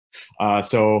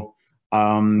So,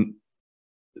 um,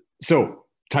 so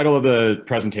title of the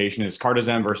presentation is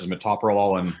Cardizem versus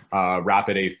Metoprolol and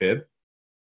rapid AFib,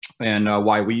 and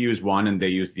why we use one and they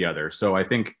use the other. So I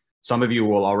think some of you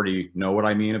will already know what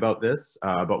I mean about this,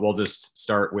 but we'll just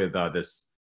start with this.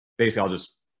 Basically, I'll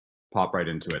just pop right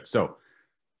into it. So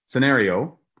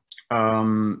scenario,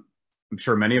 I'm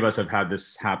sure many of us have had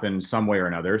this happen some way or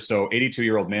another. So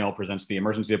 82-year-old male presents to the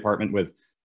emergency department with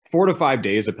 4 to 5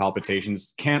 days of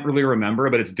palpitations. Can't really remember,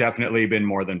 but it's definitely been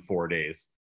more than 4 days.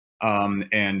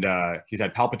 And he's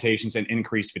had palpitations and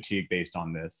increased fatigue based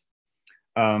on this.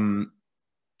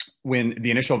 When the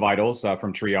initial vitals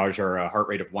from triage are a heart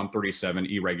rate of 137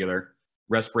 irregular,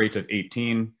 resp rates of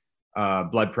 18,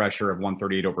 blood pressure of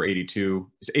 138 over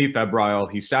 82, he's afebrile,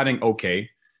 he's satting okay.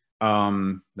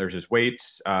 There's his weight.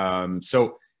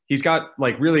 So he's got,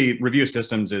 like, really review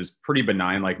systems is pretty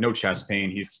benign, like no chest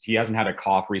pain. He hasn't had a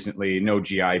cough recently, no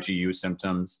GI, GU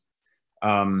symptoms,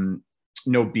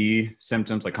 no B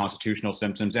symptoms like constitutional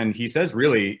symptoms. And he says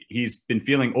really he's been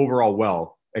feeling overall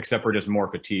well, except for just more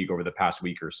fatigue over the past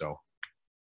week or so.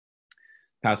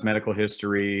 Past medical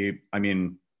history, I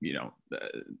mean, you know,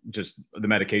 just the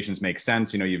medications make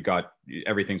sense. You know, you've got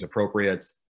everything's appropriate.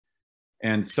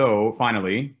 And so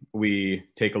finally, we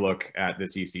take a look at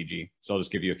this ECG. So I'll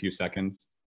just give you a few seconds.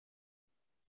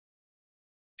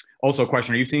 Also,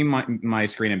 question, are you seeing my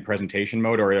screen in presentation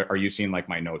mode, or are you seeing like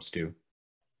my notes too?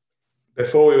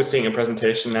 Before we were seeing a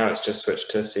presentation, now it's just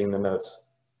switched to seeing the notes.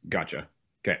 Gotcha.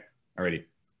 Okay, alrighty.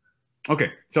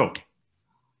 Okay, so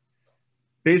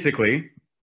basically,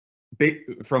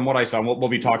 from what I saw, we'll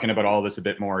be talking about all this a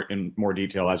bit more in more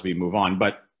detail as we move on,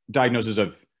 but diagnosis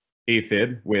of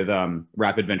AFib with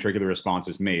rapid ventricular response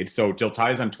is made. So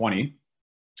diltiazem 20,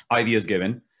 IV is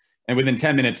given, and within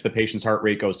 10 minutes, the patient's heart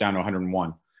rate goes down to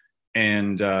 101.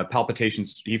 And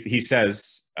palpitations, he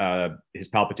says his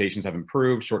palpitations have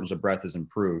improved, shortness of breath is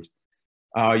improved.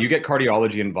 You get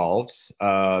cardiology involved.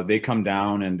 They come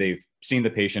down and they've seen the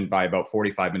patient by about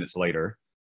 45 minutes later,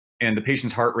 and the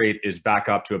patient's heart rate is back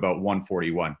up to about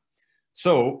 141.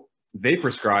 So they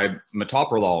prescribe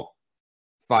metoprolol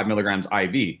 5 milligrams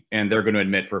IV, and they're going to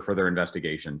admit for further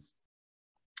investigations.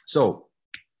 So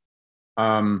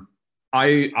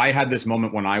I had this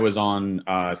moment when I was on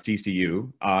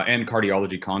CCU and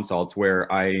cardiology consults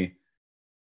where I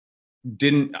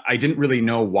didn't really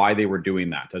know why they were doing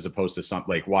that, as opposed to some,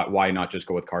 like, why not just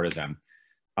go with Cardizem?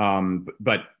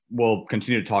 But we'll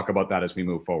continue to talk about that as we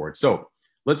move forward. So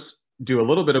let's do a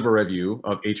little bit of a review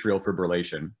of atrial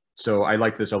fibrillation. So I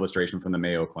like this illustration from the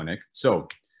Mayo Clinic. So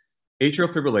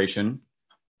atrial fibrillation,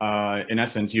 in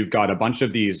essence, you've got a bunch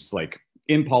of these like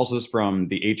impulses from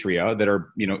the atria that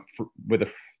are, you know,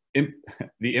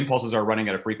 the impulses are running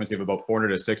at a frequency of about 400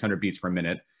 to 600 beats per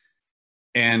minute.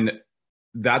 And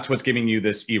that's what's giving you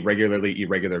this irregular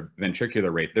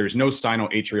ventricular rate. There's no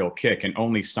sinoatrial kick, and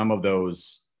only some of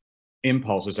those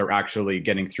impulses are actually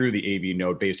getting through the AV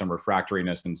node based on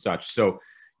refractoriness and such. So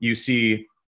you see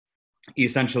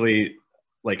essentially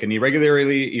like an irregular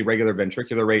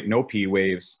ventricular rate, no P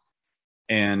waves,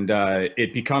 and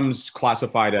it becomes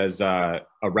classified as a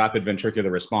rapid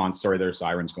ventricular response. Sorry, there's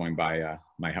sirens going by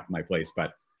my place,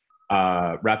 but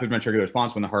rapid ventricular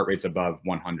response when the heart rate's above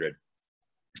 100.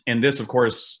 And this, of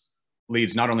course,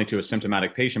 leads not only to a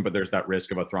symptomatic patient, but there's that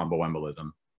risk of a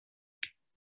thromboembolism.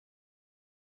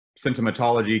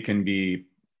 Symptomatology can be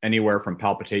anywhere from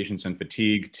palpitations and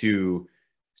fatigue to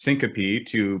syncope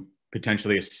to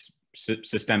potentially a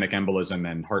systemic embolism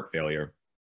and heart failure.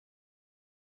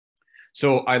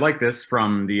 So I like this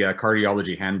from the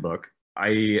cardiology handbook.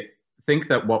 I think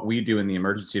that what we do in the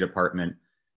emergency department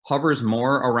hovers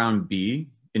more around B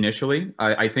initially.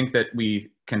 I think that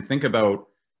we can think about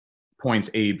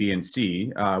points A, B, and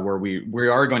C, where we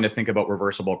are going to think about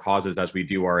reversible causes as we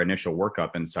do our initial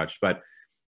workup and such. But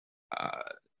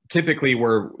typically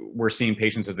we're seeing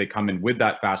patients as they come in with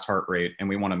that fast heart rate, and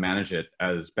we want to manage it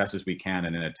as best as we can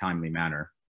and in a timely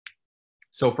manner.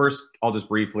 So first, I'll just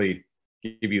briefly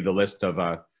give you the list of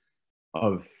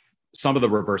some of the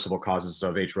reversible causes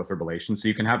of atrial fibrillation. So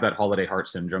you can have that holiday heart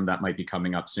syndrome that might be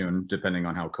coming up soon, depending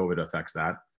on how COVID affects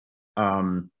that.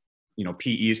 You know,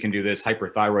 PEs can do this.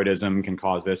 Hyperthyroidism can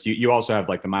cause this. You also have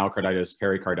like the myocarditis,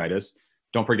 pericarditis.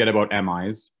 Don't forget about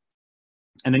MIs.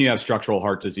 And then you have structural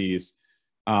heart disease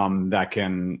that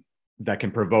can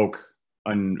provoke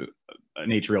an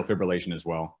atrial fibrillation as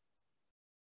well.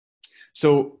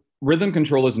 So rhythm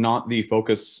control is not the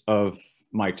focus of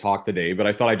my talk today, but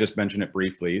I thought I'd just mention it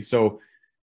briefly. So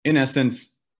in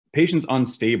essence, patients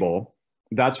unstable,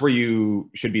 that's where you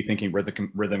should be thinking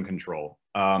rhythm control.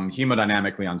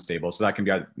 Hemodynamically unstable, so that can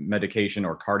be medication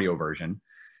or cardioversion.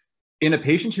 In a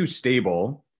patient who's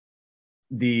stable,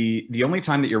 the only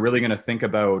time that you're really going to think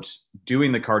about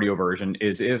doing the cardioversion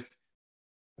is if,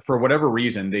 for whatever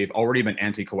reason, they've already been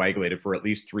anticoagulated for at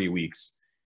least 3 weeks,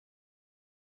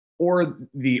 or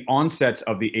the onset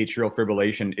of the atrial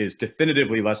fibrillation is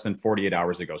definitively less than 48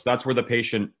 hours ago. So that's where the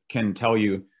patient can tell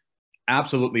you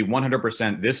absolutely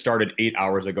 100%, this started 8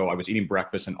 hours ago. I was eating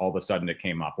breakfast and all of a sudden it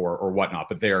came up, or whatnot.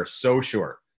 But they are so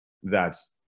sure that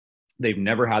they've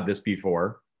never had this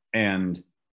before and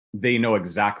they know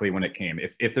exactly when it came.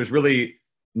 If there's really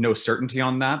no certainty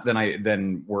on that,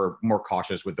 then we're more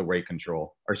cautious with the rate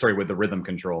control, or sorry, with the rhythm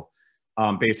control,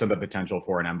 based on the potential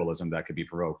for an embolism that could be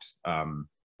provoked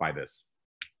by this.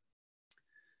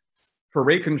 For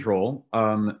rate control,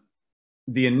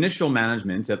 the initial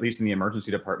management, at least in the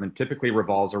emergency department, typically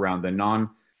revolves around the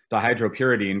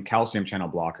non-dihydropyridine calcium channel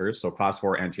blockers, so class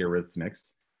 4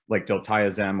 antiarrhythmics, like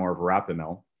diltiazem or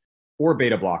verapamil, or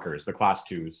beta blockers, the class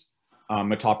 2s,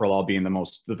 metoprolol being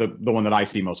the one that I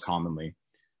see most commonly.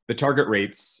 The target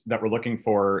rates that we're looking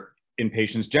for in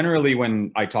patients, generally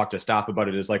when I talk to staff about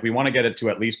it, is like we want to get it to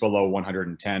at least below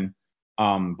 110.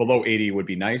 Below 80 would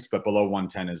be nice, but below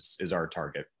 110 is our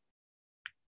target.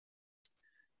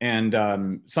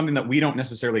 And something that we don't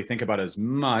necessarily think about as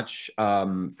much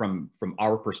from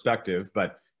our perspective,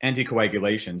 but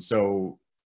anticoagulation. So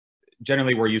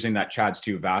generally we're using that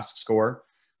CHADS-2 VASC score.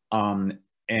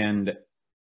 And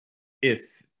if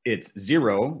it's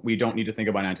 0, we don't need to think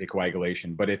about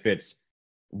anticoagulation. But if it's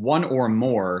 1 or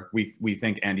more, we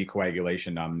think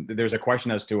anticoagulation. There's a question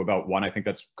as to about 1. I think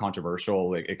that's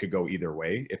controversial. It could go either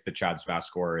way if the CHADS VASC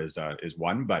score is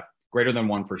 1, but greater than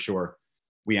 1 for sure,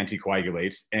 we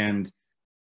anticoagulate. And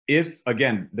if,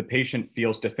 again, the patient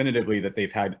feels definitively that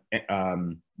they've had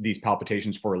these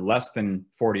palpitations for less than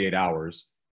 48 hours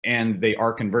and they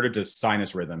are converted to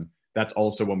sinus rhythm, that's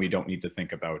also when we don't need to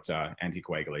think about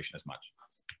anticoagulation as much.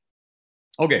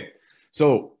 Okay,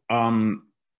 so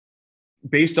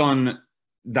based on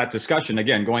that discussion,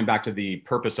 again, going back to the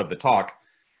purpose of the talk,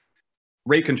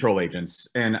 rate control agents,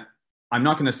 and I'm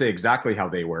not going to say exactly how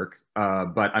they work,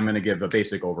 but I'm going to give a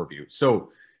basic overview.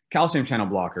 So calcium channel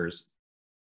blockers,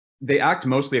 they act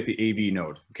mostly at the AV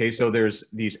node. Okay, so there's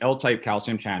these L-type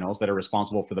calcium channels that are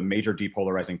responsible for the major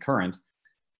depolarizing current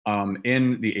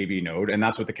in the AV node, and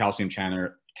that's what the calcium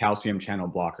channel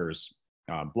blockers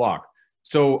block.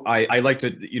 So I like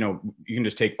to, you can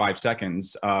just take 5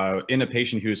 seconds. In a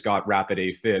patient who's got rapid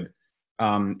AFib,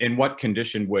 in what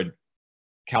condition would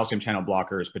calcium channel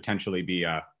blockers potentially be,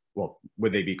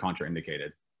 would they be contraindicated?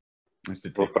 Let's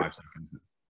take 5 seconds.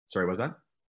 Sorry, what was that?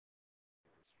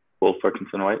 Wolf,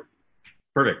 Parkinson, White.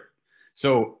 Perfect.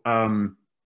 So in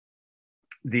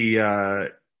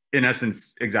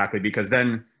essence, exactly, because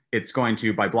then it's going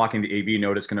to, by blocking the AV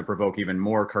node, it's going to provoke even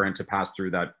more current to pass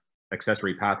through that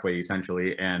accessory pathway,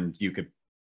 essentially, and you could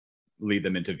lead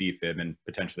them into VFib and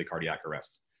potentially cardiac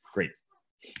arrest. Great.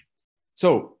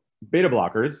 So beta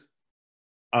blockers,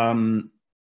 in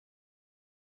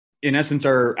essence,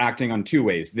 are acting on 2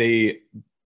 ways. They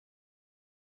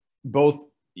both,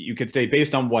 you could say,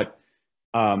 based on what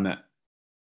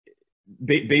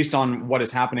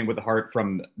is happening with the heart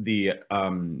from the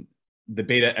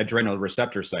beta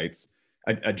adrenoreceptor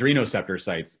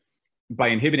sites, by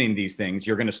inhibiting these things,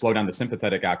 you're going to slow down the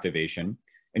sympathetic activation,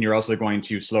 and you're also going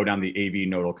to slow down the AV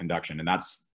nodal conduction. And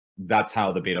that's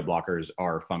how the beta blockers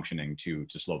are functioning to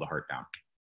slow the heart down.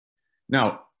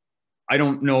 Now, I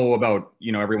don't know about,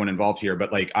 everyone involved here,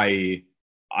 but like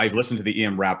I've listened to the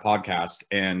EM Rap podcast,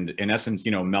 and in essence,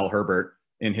 Mel Herbert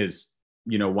in his,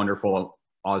 wonderful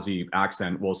Aussie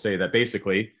accent will say that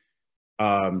basically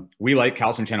we like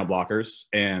calcium channel blockers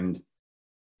and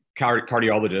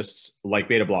cardiologists like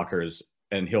beta blockers,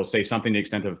 and he'll say something to the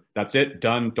extent of, that's it,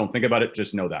 done, don't think about it,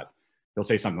 just know that. He'll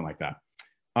say something like that.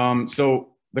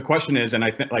 So the question is, and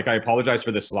I think, I apologize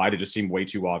for this slide, it just seemed way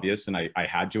too obvious, and I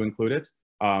had to include it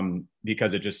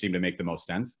because it just seemed to make the most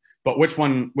sense. But which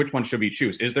one should we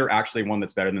choose? Is there actually one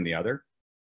that's better than the other?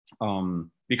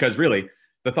 Because really,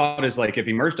 the thought is, if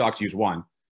emerge docs use one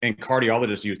and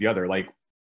cardiologists use the other,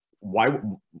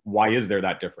 why is there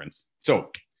that difference?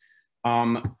 So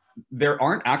there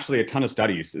aren't actually a ton of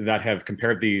studies that have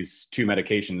compared these 2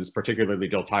 medications, particularly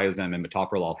diltiazem and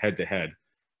metoprolol, head to head.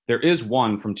 There is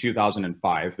one from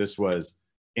 2005. This was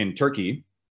in Turkey.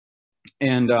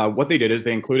 And what they did is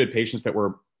they included patients that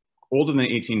were older than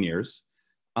 18 years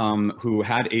who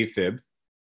had AFib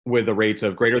with a rate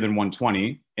of greater than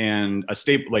 120 and a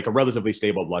relatively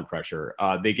stable blood pressure.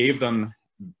 They gave them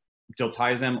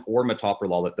diltiazem or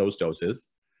metoprolol at those doses.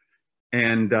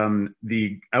 And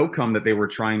the outcome that they were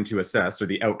trying to assess, or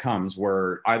the outcomes,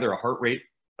 were either a heart rate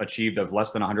achieved of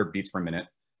less than 100 beats per minute,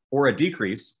 or a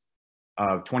decrease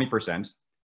of 20%,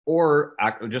 or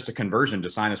just a conversion to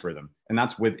sinus rhythm. And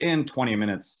that's within 20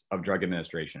 minutes of drug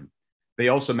administration. They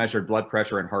also measured blood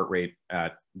pressure and heart rate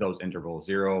at those intervals,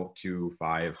 0 to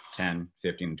 5, 10,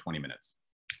 15, and 20 minutes.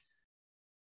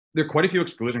 There are quite a few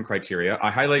exclusion criteria.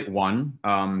 I highlight one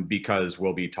because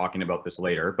we'll be talking about this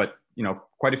later, but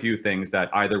quite a few things that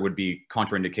either would be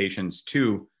contraindications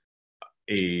to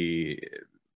a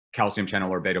calcium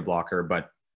channel or beta blocker, but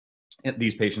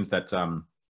these patients that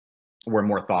where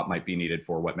more thought might be needed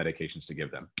for what medications to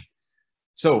give them.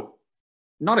 So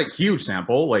not a huge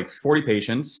sample, like 40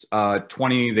 patients,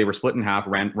 20, they were split in half,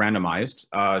 randomized,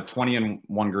 20 in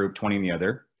one group, 20 in the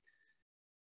other.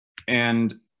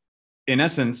 And in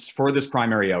essence, for this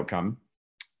primary outcome,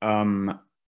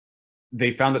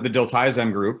 they found that the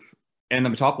diltiazem group and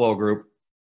the metoprolol group,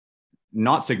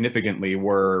 not significantly,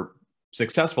 were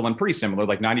successful and pretty similar,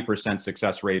 like 90%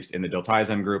 success rates in the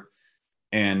diltiazem group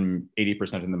and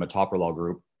 80% in the metoprolol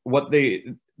group.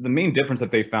 The main difference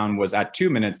that they found was at 2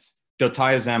 minutes,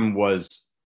 diltiazem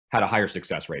had a higher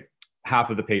success rate. Half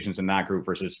of the patients in that group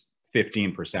versus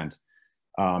 15%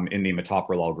 in the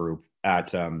metoprolol group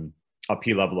at a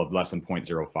P level of less than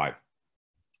 0.05.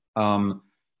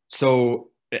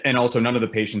 And also none of the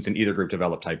patients in either group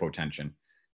developed hypotension.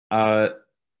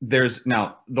 There's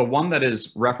now the one that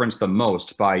is referenced the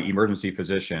most by emergency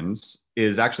physicians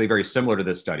is actually very similar to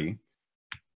this study.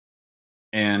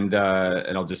 And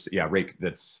I'll just, rate,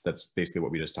 that's basically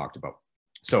what we just talked about.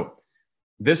 So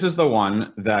this is the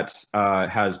one that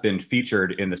has been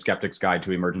featured in the Skeptic's Guide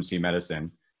to Emergency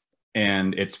Medicine.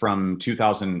 And it's from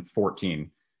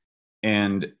 2014.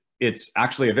 And it's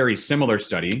actually a very similar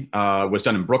study, was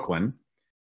done in Brooklyn.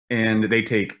 And they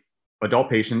take adult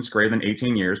patients greater than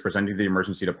 18 years presenting to the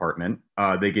emergency department.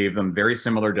 They gave them very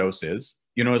similar doses.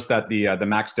 You notice that the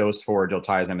max dose for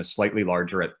diltiazem is slightly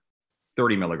larger at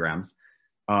 30 milligrams.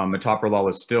 Metoprolol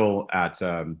is still at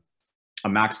a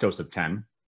max dose of 10.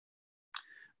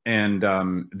 And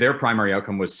their primary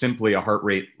outcome was simply a heart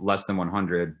rate less than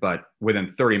 100, but within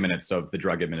 30 minutes of the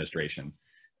drug administration.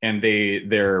 And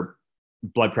their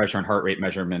blood pressure and heart rate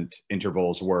measurement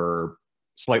intervals were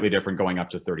slightly different, going up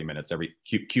to 30 minutes every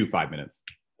Q5 minutes.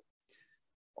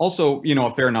 Also,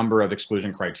 a fair number of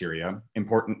exclusion criteria.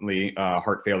 Importantly,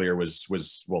 heart failure was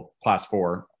class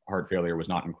 4 heart failure was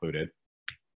not included.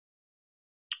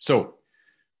 So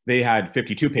they had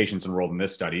 52 patients enrolled in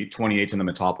this study, 28 in the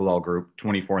metoprolol group,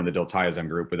 24 in the diltiazem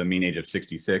group, with a mean age of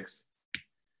 66.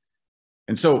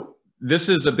 And so this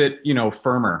is a bit,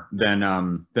 firmer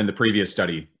than the previous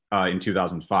study in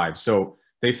 2005. So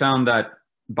they found that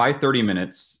by 30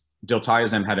 minutes,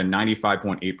 diltiazem had a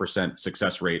 95.8%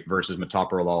 success rate versus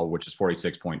metoprolol, which is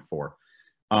 46.4.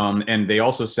 And they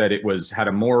also said it had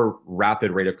a more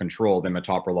rapid rate of control than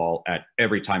metoprolol at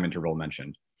every time interval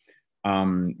mentioned,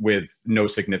 with no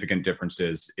significant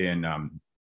differences in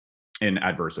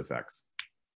adverse effects.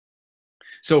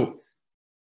 So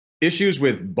issues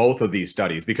with both of these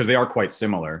studies, because they are quite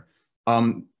similar,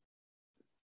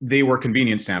 they were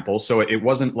convenience samples. So it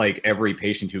wasn't like every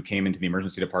patient who came into the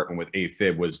emergency department with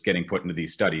AFib was getting put into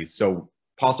these studies. So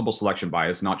possible selection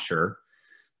bias, not sure.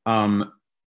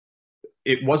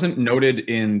 It wasn't noted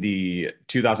in the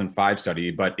 2005 study,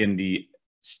 but in the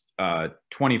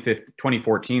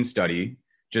 2014 study,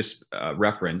 just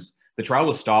referenced, the trial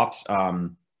was stopped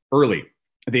early.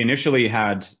 They initially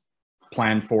had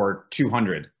planned for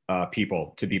 200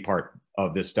 people to be part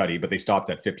of this study, but they stopped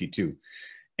at 52.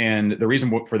 And the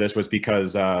reason for this was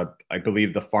because I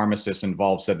believe the pharmacists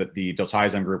involved said that the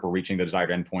diltiazem group were reaching the desired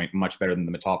endpoint much better than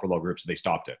the metoprolol group, so they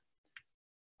stopped it.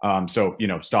 So,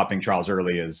 stopping trials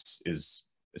early is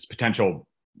potential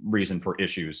reason for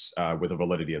issues with the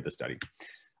validity of the study.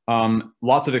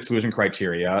 Lots of exclusion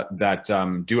criteria that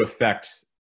do affect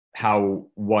how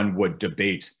one would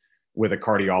debate with a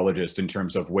cardiologist in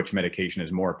terms of which medication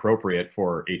is more appropriate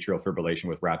for atrial fibrillation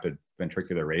with rapid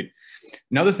ventricular rate.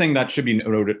 Another thing that should be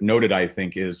noted, I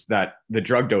think, is that the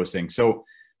drug dosing. So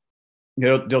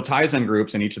diltiazem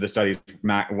groups in each of the studies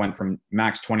went from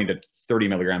max 20 to 30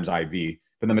 milligrams IV,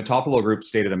 but the metoprolol group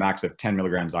stated a max of 10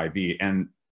 milligrams IV. And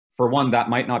for one, that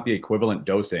might not be equivalent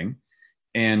dosing.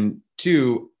 And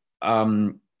two,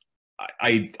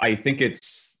 I think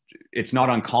it's not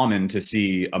uncommon to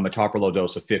see a metoprolol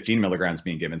dose of 15 milligrams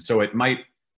being given. So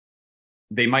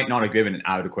they might not have given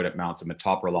adequate amounts of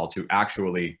metoprolol to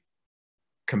actually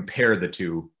compare the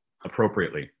two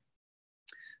appropriately.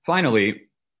 Finally,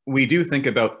 we do think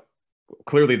about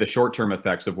clearly the short-term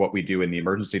effects of what we do in the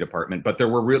emergency department, but there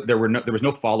was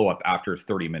no follow-up after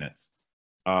 30 minutes.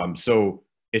 So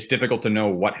it's difficult to know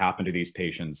what happened to these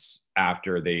patients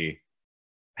after they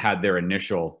had their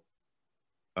initial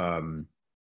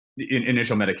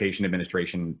initial medication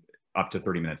administration up to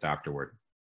 30 minutes afterward.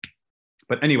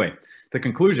 But anyway, the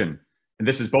conclusion, and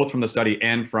this is both from the study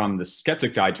and from the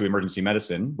skeptic side to emergency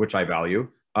medicine, which I value,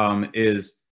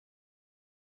 is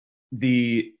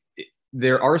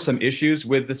there are some issues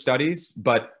with the studies,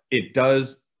 but it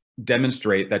does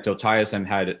demonstrate that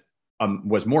diltiazem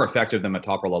was more effective than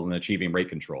metoprolol in achieving rate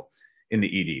control in the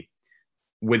ED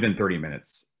within 30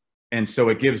 minutes. And so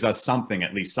it gives us something,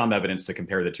 at least some evidence to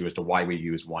compare the two as to why we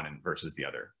use one versus the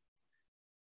other.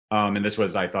 And this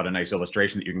was, I thought, a nice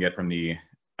illustration that you can get from the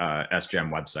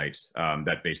SGEM website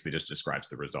that basically just describes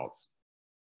the results.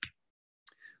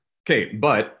 Okay,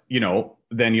 but,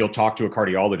 then you'll talk to a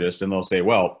cardiologist and they'll say,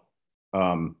 well,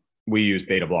 we use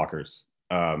beta blockers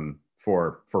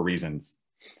for reasons.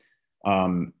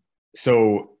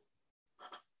 So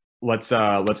let's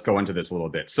go into this a little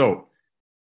bit. So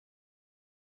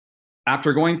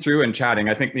after going through and chatting,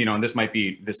 I think, and this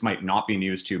might not be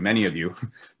news to many of you,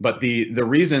 but the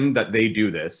reason that they do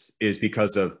this is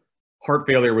because of heart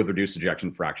failure with reduced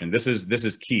ejection fraction. This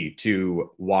is key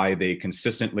to why they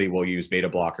consistently will use beta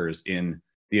blockers in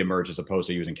the emerge as opposed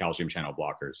to using calcium channel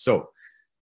blockers. So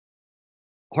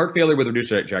heart failure with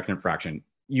reduced ejection fraction,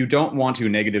 you don't want to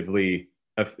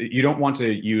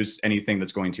use anything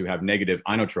that's going to have negative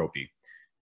inotropy.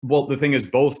 Well, the thing is,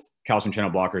 both calcium channel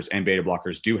blockers and beta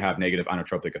blockers do have negative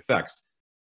inotropic effects.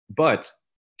 But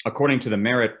according to the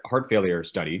Merit heart failure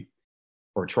study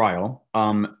or trial,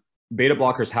 beta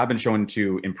blockers have been shown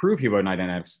to improve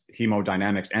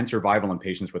hemodynamics and survival in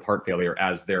patients with heart failure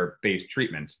as their base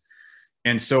treatment.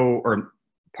 And so, or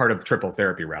part of triple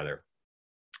therapy rather.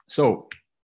 So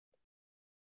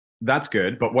that's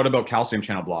good, but what about calcium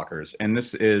channel blockers? And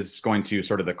this is going to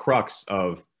sort of the crux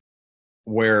of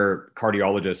where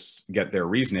cardiologists get their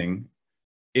reasoning.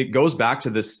 It goes back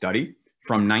to this study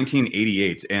from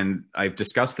 1988, and I've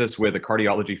discussed this with a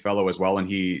cardiology fellow as well, and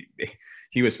he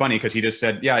was funny because he just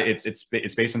said, yeah, it's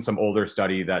based on some older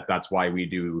study that's why we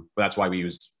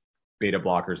use beta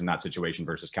blockers in that situation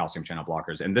versus calcium channel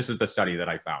blockers. And this is the study that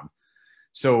I found.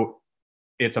 So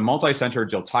it's a multi-center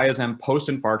diltiazem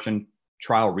post-infarction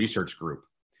trial research group.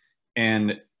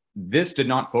 And this did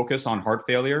not focus on heart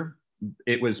failure.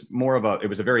 It was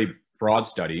a very broad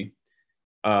study.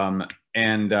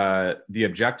 The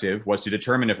objective was to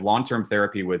determine if long-term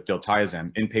therapy with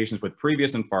diltiazem in patients with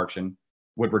previous infarction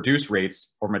would reduce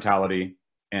rates of mortality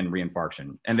and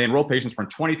reinfarction. And they enrolled patients from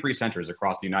 23 centers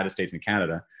across the United States and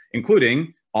Canada,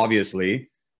 including, obviously,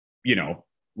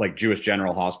 like Jewish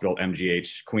General Hospital,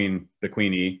 MGH, the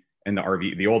Queen E, and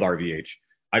the old RVH.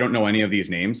 I don't know any of these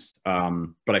names,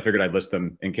 but I figured I'd list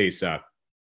them in case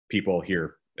people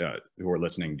here who are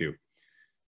listening do.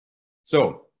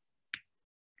 So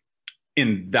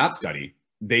in that study,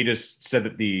 they just said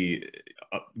that the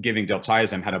giving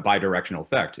diltiazem had a bidirectional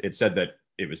effect. It said that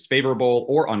it was favorable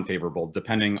or unfavorable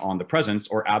depending on the presence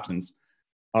or absence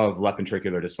of left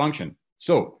ventricular dysfunction.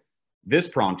 So this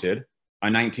prompted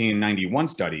a 1991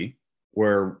 study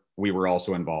where we were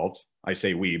also involved. I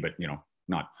say we, but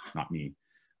not me.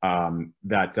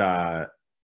 That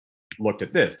looked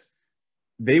at this.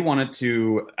 They wanted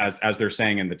to, as they're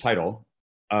saying in the title,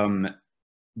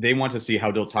 they want to see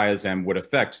how diltiazem would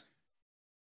affect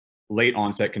late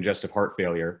onset congestive heart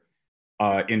failure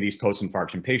in these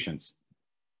post-infarction patients.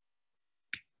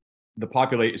 The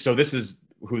population, so this is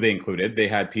who they included. They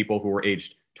had people who were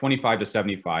aged 25 to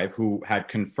 75 who had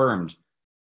confirmed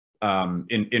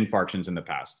infarctions in the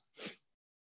past.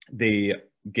 They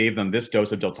gave them this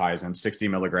dose of diltiazem, 60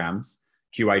 milligrams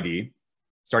QID,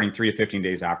 starting 3 to 15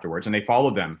 days afterwards. And they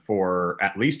followed them for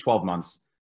at least 12 months,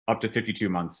 up to 52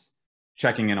 months,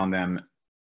 checking in on them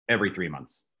every 3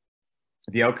 months.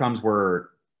 The outcomes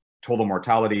were total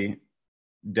mortality,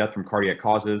 death from cardiac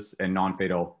causes, and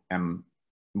non-fatal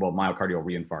myocardial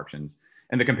reinfarctions.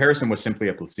 And the comparison was simply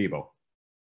a placebo.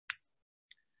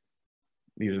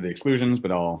 These are the exclusions,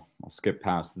 but I'll skip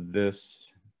past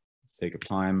this for the sake of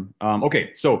time.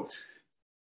 Okay, so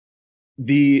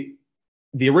the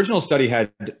original study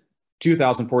had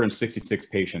 2,466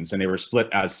 patients, and they were split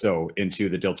as so into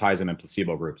the diltiazem and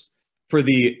placebo groups. For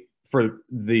the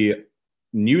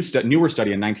newer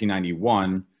study in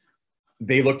 1991,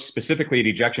 they looked specifically at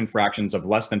ejection fractions of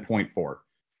less than 0.4.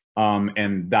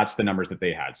 And that's the numbers that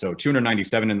they had. So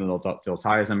 297 in the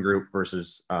diltiazem group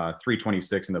versus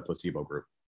 326 in the placebo group.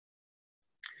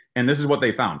 And this is what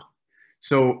they found.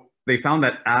 So they found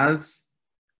that as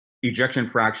ejection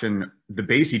fraction, the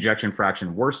base ejection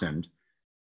fraction worsened,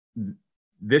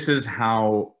 this is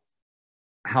how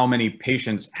many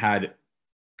patients had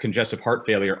congestive heart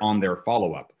failure on their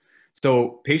follow-up.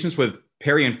 So patients with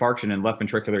peri-infarction and left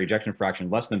ventricular ejection fraction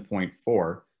less than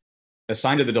 0.4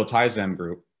 assigned to the diltiazem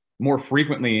group more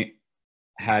frequently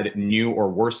had new or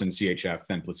worsened CHF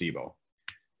than placebo.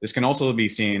 This can also be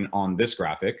seen on this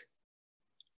graphic,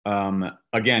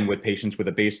 again, with patients with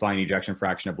a baseline ejection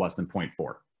fraction of less than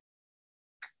 0.4.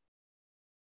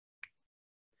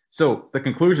 So the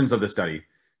conclusions of the study,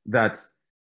 that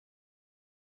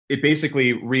it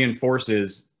basically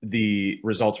reinforces the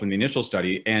results from the initial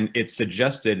study, and it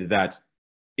suggested that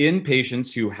in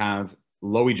patients who have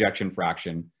low ejection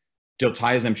fraction,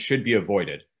 diltiazem should be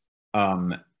avoided.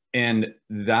 And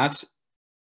that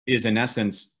is in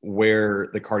essence where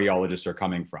the cardiologists are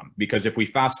coming from. Because if we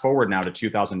fast forward now to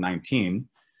 2019,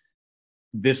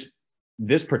 this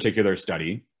particular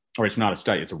study, or it's not a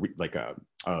study, it's like a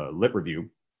lit review,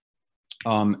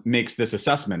 makes this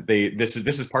assessment. This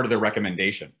is part of their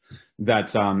recommendation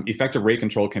that effective rate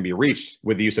control can be reached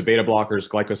with the use of beta blockers,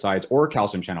 glycosides, or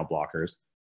calcium channel blockers.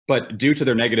 But due to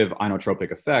their negative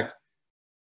inotropic effect,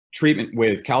 treatment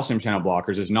with calcium channel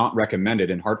blockers is not recommended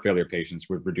in heart failure patients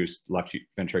with reduced left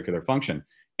ventricular function.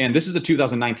 And this is a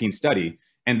 2019 study,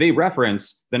 and they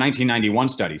reference the 1991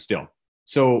 study still.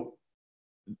 So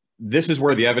this is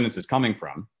where the evidence is coming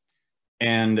from.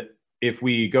 And if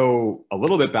we go a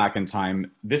little bit back in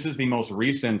time, this is the most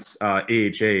recent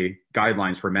AHA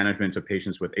guidelines for management of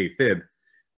patients with AFib.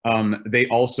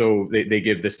 They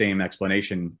give the same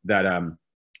explanation that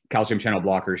calcium channel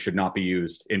blockers should not be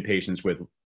used in patients with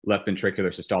left ventricular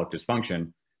systolic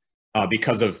dysfunction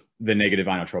because of the negative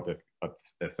inotropic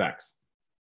effects.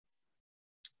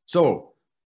 So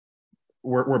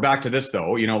we're back to this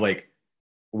though, like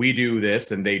we do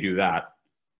this and they do that.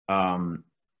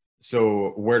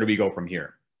 So where do we go from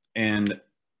here? And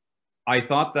I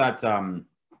thought that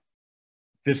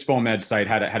this FOAMed site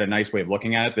had a nice way of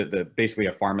looking at it, that basically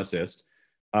a pharmacist,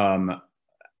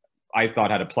 I thought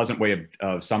had a pleasant way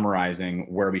of summarizing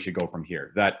where we should go from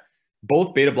here. That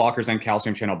both beta blockers and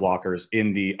calcium channel blockers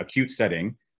in the acute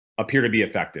setting appear to be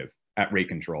effective at rate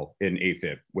control in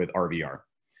AFib with RVR.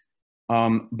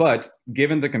 But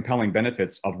given the compelling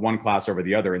benefits of one class over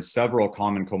the other and several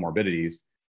common comorbidities,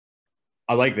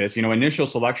 I like this, initial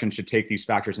selection should take these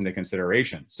factors into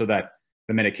consideration so that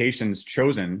the medications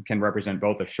chosen can represent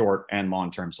both a short and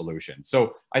long-term solution.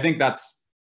 So I think that's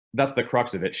the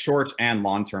crux of it, short and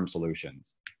long-term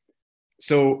solutions.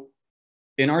 So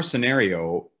in our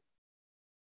scenario,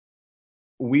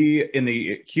 we, in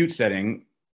the acute setting,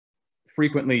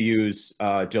 frequently use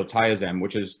diltiazem,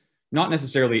 which is not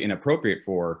necessarily inappropriate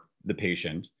for the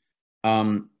patient,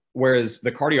 whereas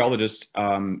the cardiologists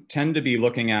tend to be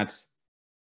looking at,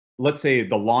 let's say,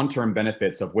 the long-term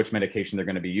benefits of which medication they're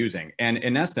going to be using. And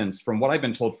in essence, from what I've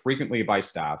been told frequently by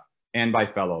staff and by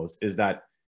fellows, is that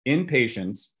in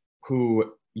patients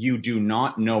who you do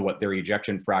not know what their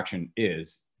ejection fraction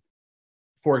is,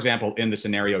 for example, in the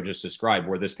scenario just described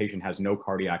where this patient has no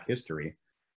cardiac history,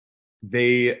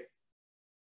 they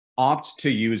opt to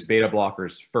use beta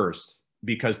blockers first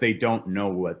because they don't know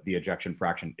what the ejection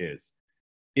fraction is.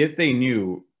 If they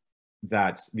knew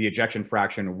that the ejection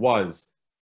fraction was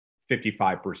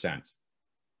 55%,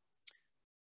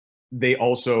 they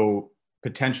also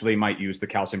potentially might use the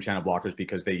calcium channel blockers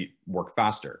because they work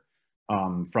faster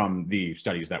from the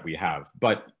studies that we have.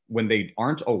 But when they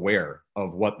aren't aware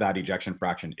of what that ejection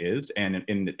fraction is, and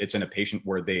it's in a patient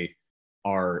where they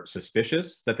are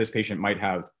suspicious that this patient might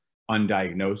have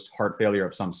undiagnosed heart failure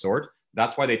of some sort,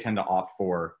 that's why they tend to opt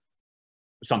for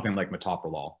something like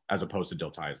metoprolol as opposed to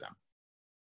diltiazem.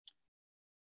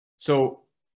 So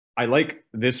I like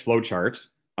this flow chart.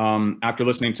 After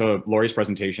listening to Lori's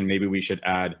presentation, maybe we should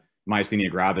add myasthenia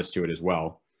gravis to it as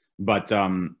well. But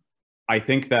I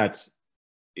think that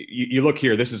you look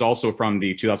here, this is also from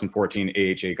the 2014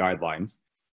 AHA guidelines.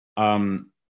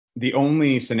 The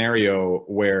only scenario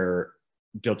where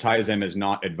diltiazem is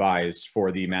not advised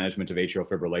for the management of atrial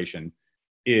fibrillation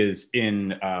is in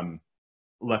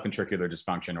left ventricular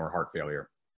dysfunction or heart failure.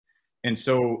 And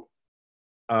so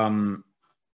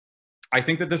I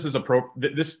think that this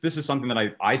is something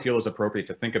that I feel is appropriate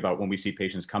to think about when we see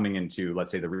patients coming into,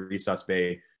 let's say, the resus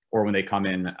bay, or when they come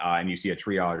in and you see a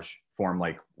triage form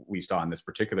like we saw in this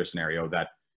particular scenario, that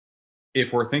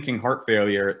if we're thinking heart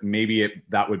failure, maybe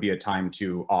that would be a time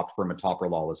to opt for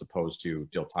metoprolol as opposed to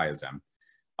diltiazem.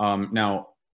 Now,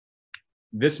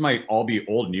 this might all be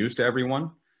old news to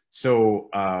everyone. So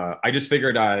I just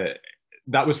figured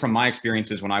that was from my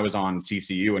experiences when I was on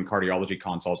CCU and cardiology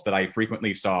consults, that I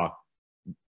frequently saw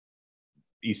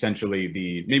essentially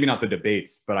maybe not the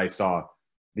debates, but I saw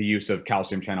the use of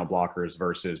calcium channel blockers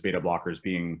versus beta blockers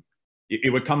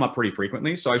it would come up pretty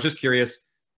frequently. So I was just curious,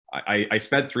 I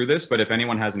sped through this, but if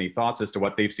anyone has any thoughts as to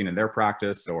what they've seen in their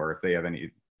practice, or if they have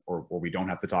any, or we don't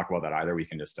have to talk about that either, we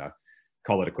can just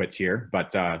call it a quits here.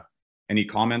 But any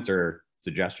comments or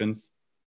suggestions?